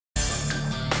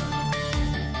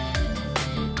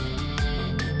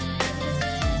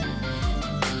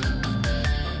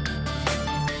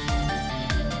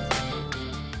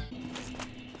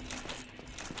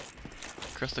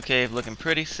Crystal Cave looking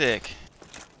pretty sick.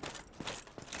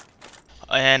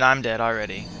 And I'm dead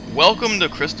already. Welcome to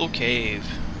Crystal Cave.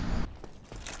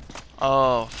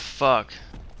 Oh, fuck.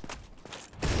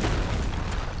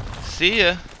 See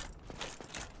ya.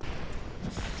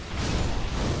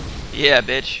 Yeah,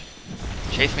 bitch.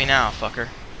 Chase me now, fucker.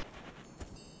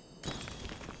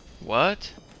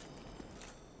 What?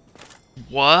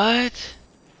 What?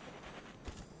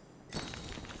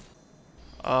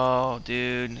 Oh,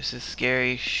 dude, this is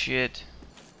scary shit.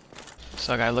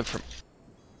 So I gotta look for...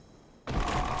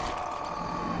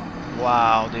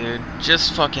 Wow, dude.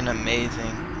 Just fucking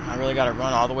amazing. I really gotta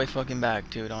run all the way fucking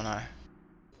back, too, don't I?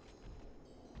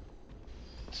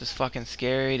 This is fucking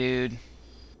scary, dude.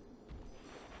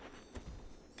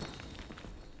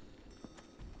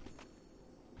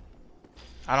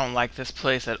 I don't like this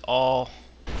place at all.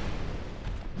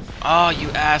 Oh, you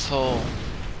asshole.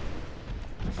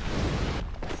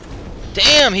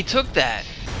 Damn, he took that.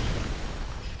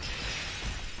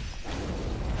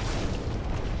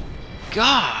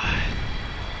 God.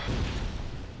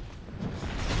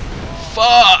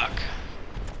 Fuck.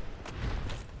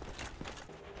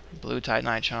 Blue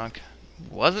Titanite chunk.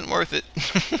 Wasn't worth it.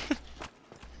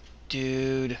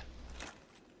 Dude.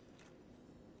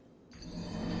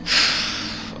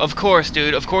 Of course,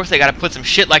 dude. Of course they gotta put some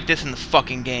shit like this in the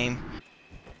fucking game.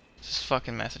 This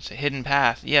fucking message. A hidden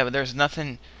path. Yeah, but there's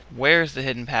nothing... Where's the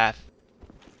hidden path?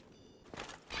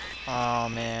 Oh,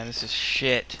 man. This is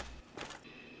shit.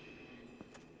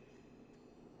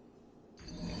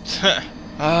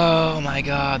 Oh, my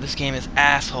God. This game is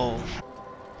asshole.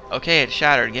 Okay, it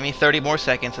shattered. Give me 30 more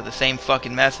seconds of the same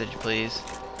fucking message, please.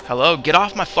 Hello? Get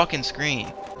off my fucking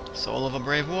screen. Soul of a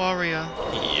brave warrior.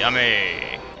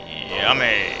 Yummy.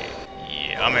 Yummy.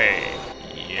 Yummy.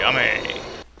 Yummy.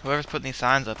 Whoever's putting these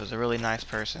signs up is a really nice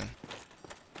person.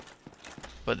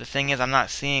 But the thing is, I'm not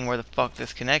seeing where the fuck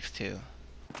this connects to.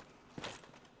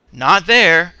 Not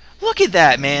there! Look at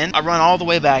that, man! I run all the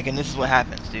way back and this is what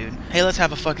happens, dude. Hey, let's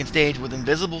have a fucking stage with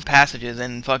invisible passages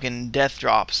and fucking death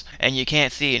drops, and you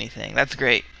can't see anything. That's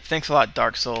great. Thanks a lot,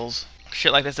 Dark Souls.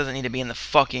 Shit like this doesn't need to be in the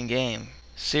fucking game.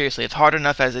 Seriously, it's hard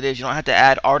enough as it is. You don't have to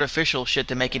add artificial shit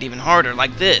to make it even harder,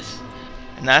 like this.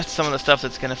 And that's some of the stuff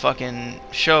that's gonna fucking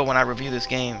show when I review this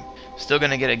game. Still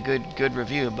gonna get a good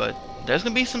review, but there's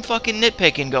gonna be some fucking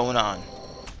nitpicking going on.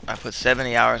 I put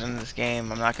 70 hours into this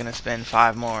game. I'm not gonna spend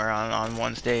 5 more on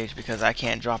one stage because I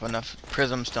can't drop enough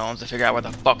prism stones to figure out where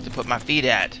the fuck to put my feet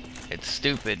at. It's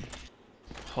stupid.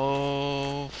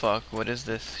 Oh fuck, what is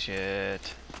this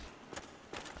shit?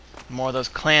 More of those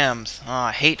clams. Oh,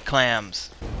 I hate clams.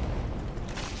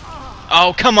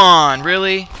 Oh, come on,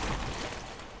 really?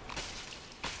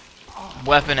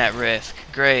 Weapon at risk.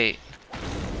 Great.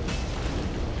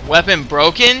 Weapon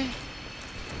broken?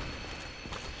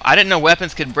 I didn't know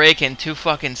weapons could break in 2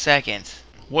 fucking seconds.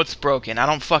 What's broken? I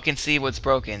don't fucking see what's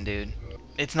broken, dude.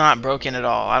 It's not broken at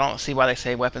all. I don't see why they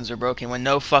say weapons are broken when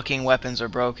no fucking weapons are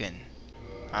broken.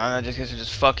 I don't know, just because they're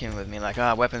just fucking with me. Like,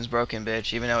 ah, weapon's broken,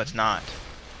 bitch, even though it's not.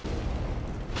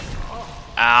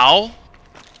 Ow!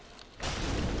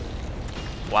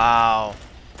 Wow.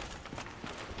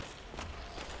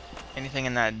 Anything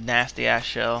in that nasty ass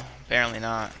shell? Apparently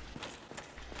not.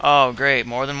 Oh, great.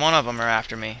 More than one of them are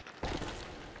after me.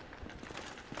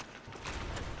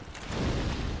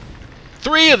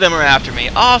 3 of them are after me.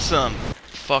 Awesome.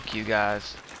 Fuck you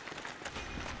guys.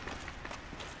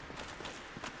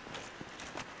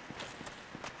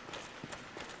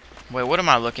 Wait, what am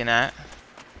I looking at?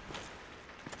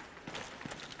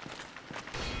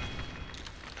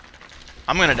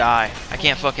 I'm gonna die. I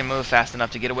can't fucking move fast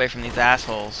enough to get away from these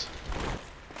assholes.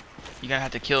 You're gonna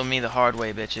have to kill me the hard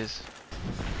way, bitches.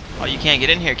 Oh, you can't get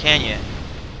in here, can you?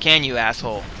 Can you,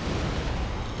 asshole?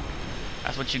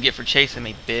 That's what you get for chasing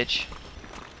me, bitch.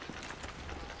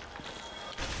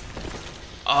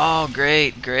 Oh,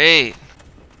 great, great.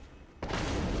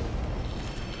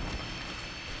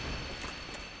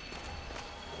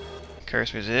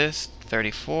 Curse resist,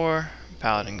 34.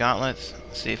 Paladin gauntlets.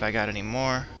 Let's see if I got any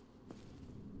more.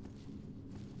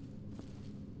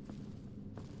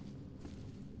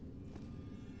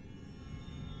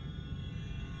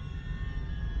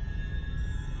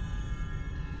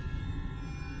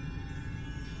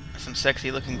 Some sexy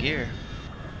looking gear.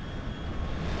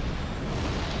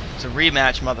 It's a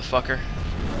rematch, motherfucker.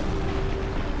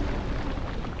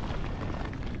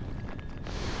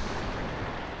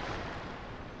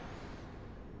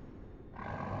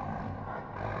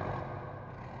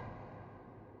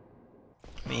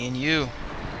 Me and you.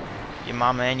 Your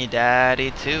mama and your daddy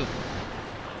too.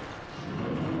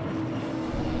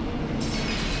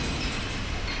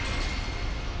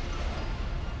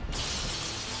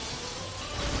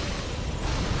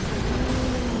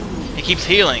 He keeps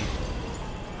healing.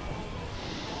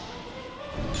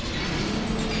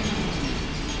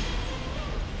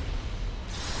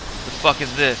 The fuck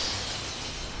is this?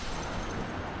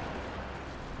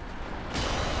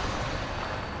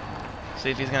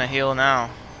 See if he's gonna heal now.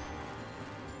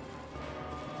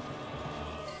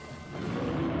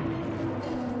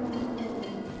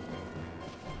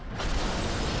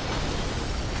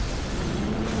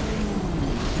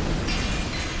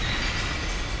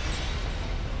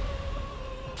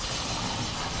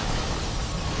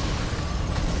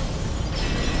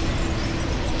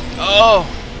 Oh!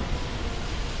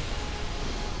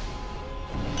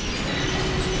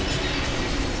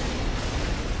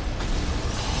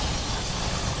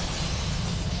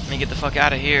 Let me get the fuck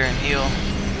out of here and heal.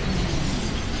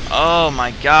 Oh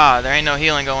my god, there ain't no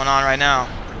healing going on right now.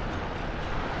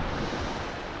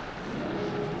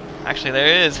 Actually,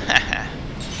 there is.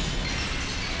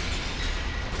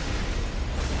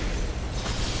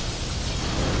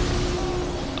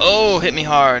 Oh, hit me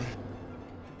hard.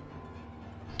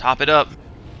 Top it up.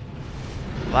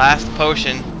 Last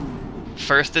potion.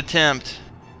 First attempt.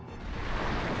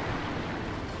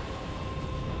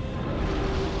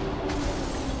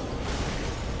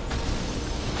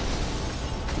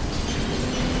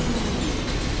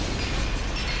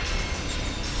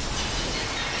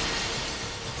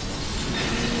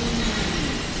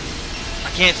 I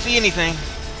can't see anything.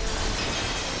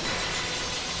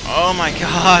 Oh my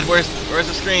god, where's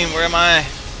the scream? Where am I?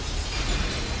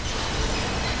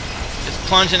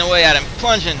 Plunging away at him.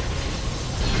 Plunging.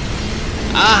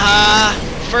 Aha!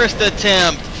 First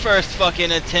attempt. First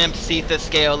fucking attempt, Seath the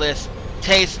Scaleless.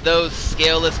 Taste those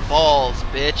scaleless balls,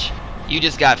 bitch. You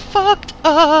just got fucked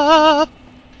up.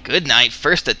 Good night.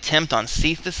 First attempt on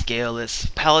Seath the Scaleless.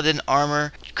 Paladin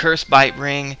armor, curse bite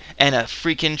ring, and a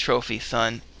freaking trophy,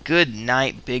 son. Good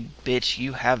night, big bitch.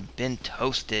 You have been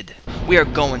toasted. We are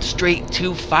going straight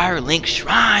to Firelink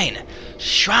Shrine.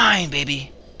 Shrine,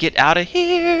 baby. Get out of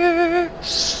here!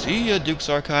 See ya, Duke's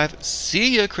Archive.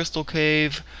 See ya, Crystal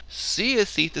Cave. See ya,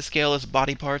 Seath the Scaleless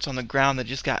body parts on the ground that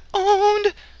just got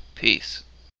owned. Peace.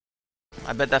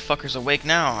 I bet that fucker's awake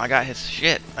now. I got his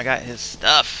shit. I got his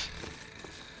stuff.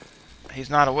 He's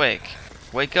not awake.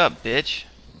 Wake up, bitch.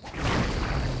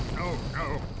 No,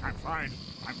 I'm fine.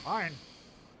 I'm fine.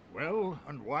 Well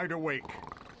and wide awake.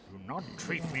 Do not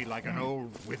treat me like an old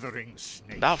withering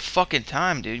snake. About fucking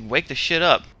time, dude. Wake the shit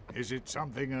up. Is it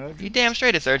something urgent? You damn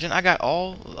straight it's urgent. I got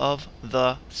all of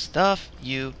the stuff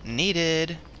you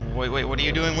needed. Wait, what are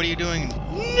you doing? What are you doing?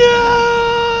 No!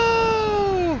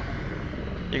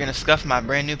 You're gonna scuff my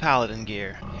brand new paladin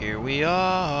gear. Here we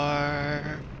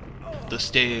are. The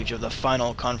stage of the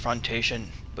final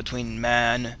confrontation between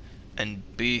man and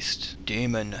beast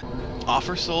demon.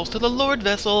 Offer souls to the Lord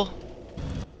vessel.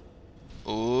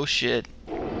 Oh shit.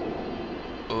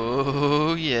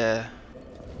 Oh yeah.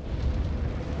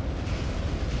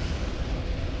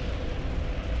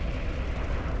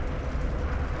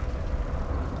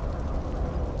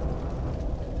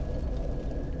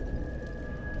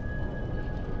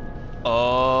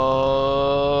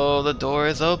 Oh, the door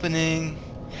is opening.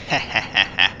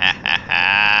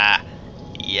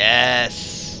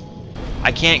 Yes.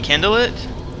 I can't kindle it?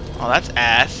 Oh, that's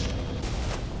ass.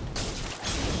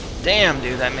 Damn,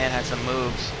 dude, that man had some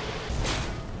moves.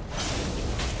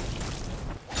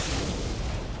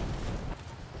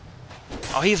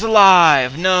 Oh, he's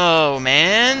alive. No,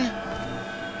 man.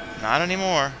 Not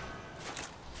anymore.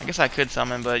 I guess I could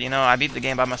summon, but, you know, I beat the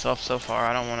game by myself so far.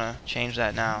 I don't want to change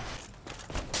that now.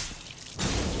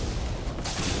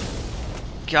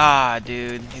 God,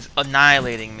 dude. He's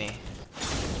annihilating me.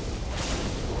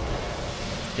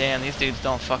 Damn, these dudes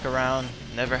don't fuck around.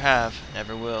 Never have.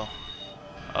 Never will.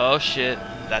 Oh, shit.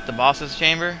 Is that the boss's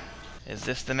chamber? Is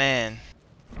this the man?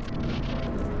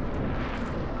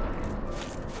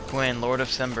 Gwyn, Lord of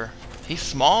Cinder. He's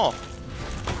small.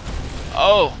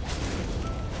 Oh!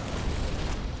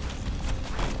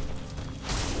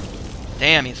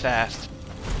 Damn, he's fast.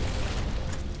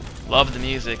 Love the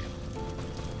music.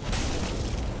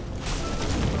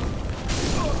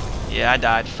 Yeah, I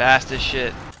died fast as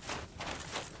shit.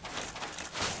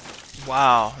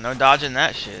 Wow, no dodging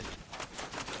that shit.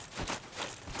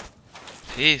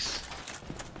 Peace.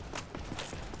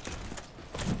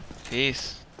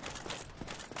 Peace.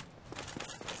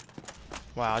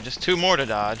 Wow, just 2 more to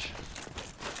dodge.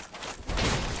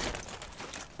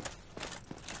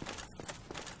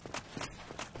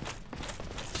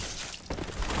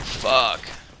 Fuck.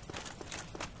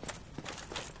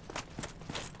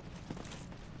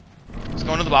 Let's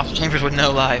go into the boss chambers with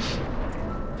no life.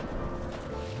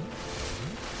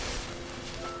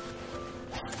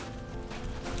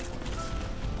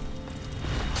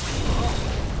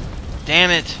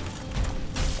 Damn it!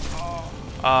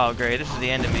 Oh, great. This is the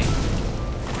end of me.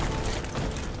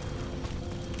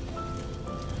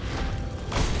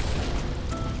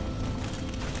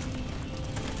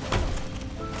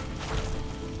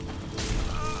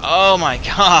 Oh my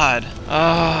god.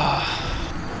 Oh.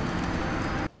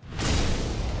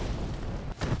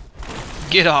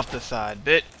 Get off the side,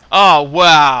 bit. Oh,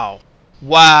 wow.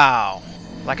 Wow.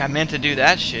 Like I meant to do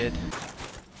that shit.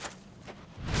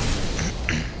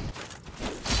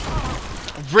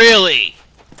 Really?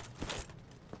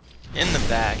 In the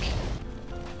back.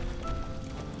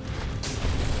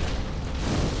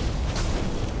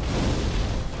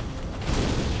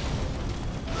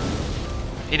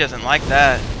 He doesn't like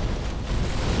that.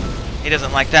 He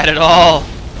doesn't like that at all.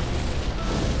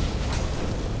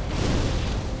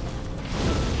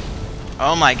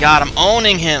 Oh my god, I'm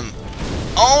owning him.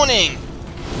 Owning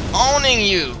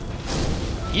you.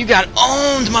 You got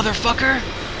owned, motherfucker.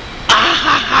 Ah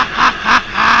ha ha ha ha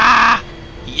ha.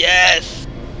 Yes.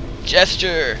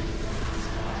 Gesture.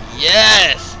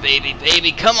 Yes,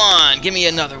 baby, come on. Give me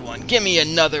another one. Give me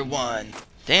another one.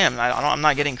 Damn, I'm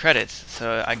not getting credits,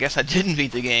 so I guess I didn't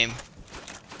beat the game.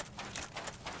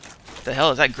 The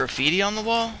hell is that graffiti on the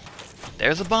wall?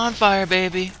 There's a bonfire,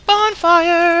 baby.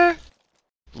 Bonfire!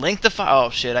 Link the fire. Oh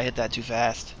shit, I hit that too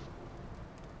fast.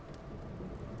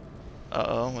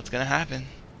 Uh-oh, what's gonna happen?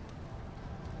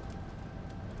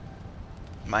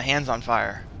 My hand's on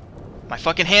fire. My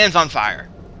fucking hand's on fire!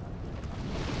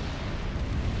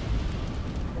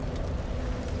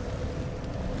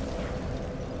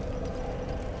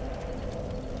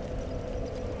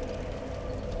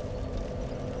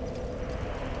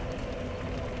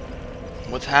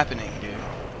 What's happening, dude?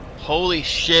 Holy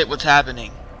shit, what's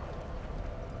happening?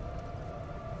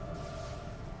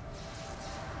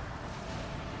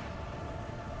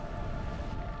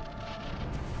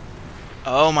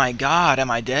 Oh my god, am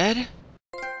I dead?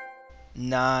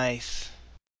 Nice.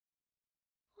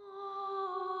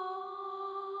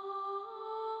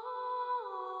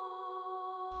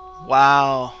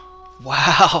 Wow.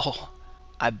 Wow.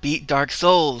 I beat Dark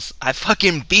Souls. I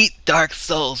fucking beat Dark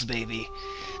Souls, baby.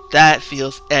 That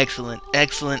feels excellent,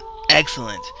 excellent,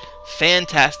 excellent.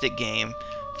 Fantastic game.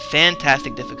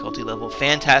 Fantastic difficulty level.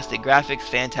 Fantastic graphics.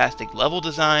 Fantastic level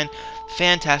design.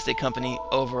 Fantastic company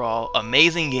overall.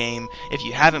 Amazing game. If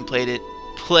you haven't played it,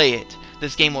 play it.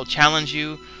 This game will challenge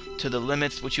you to the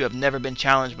limits which you have never been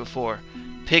challenged before.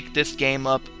 Pick this game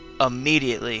up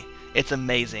immediately. It's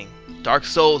amazing. Dark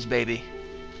Souls, baby.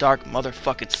 Dark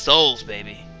motherfucking Souls,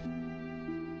 baby.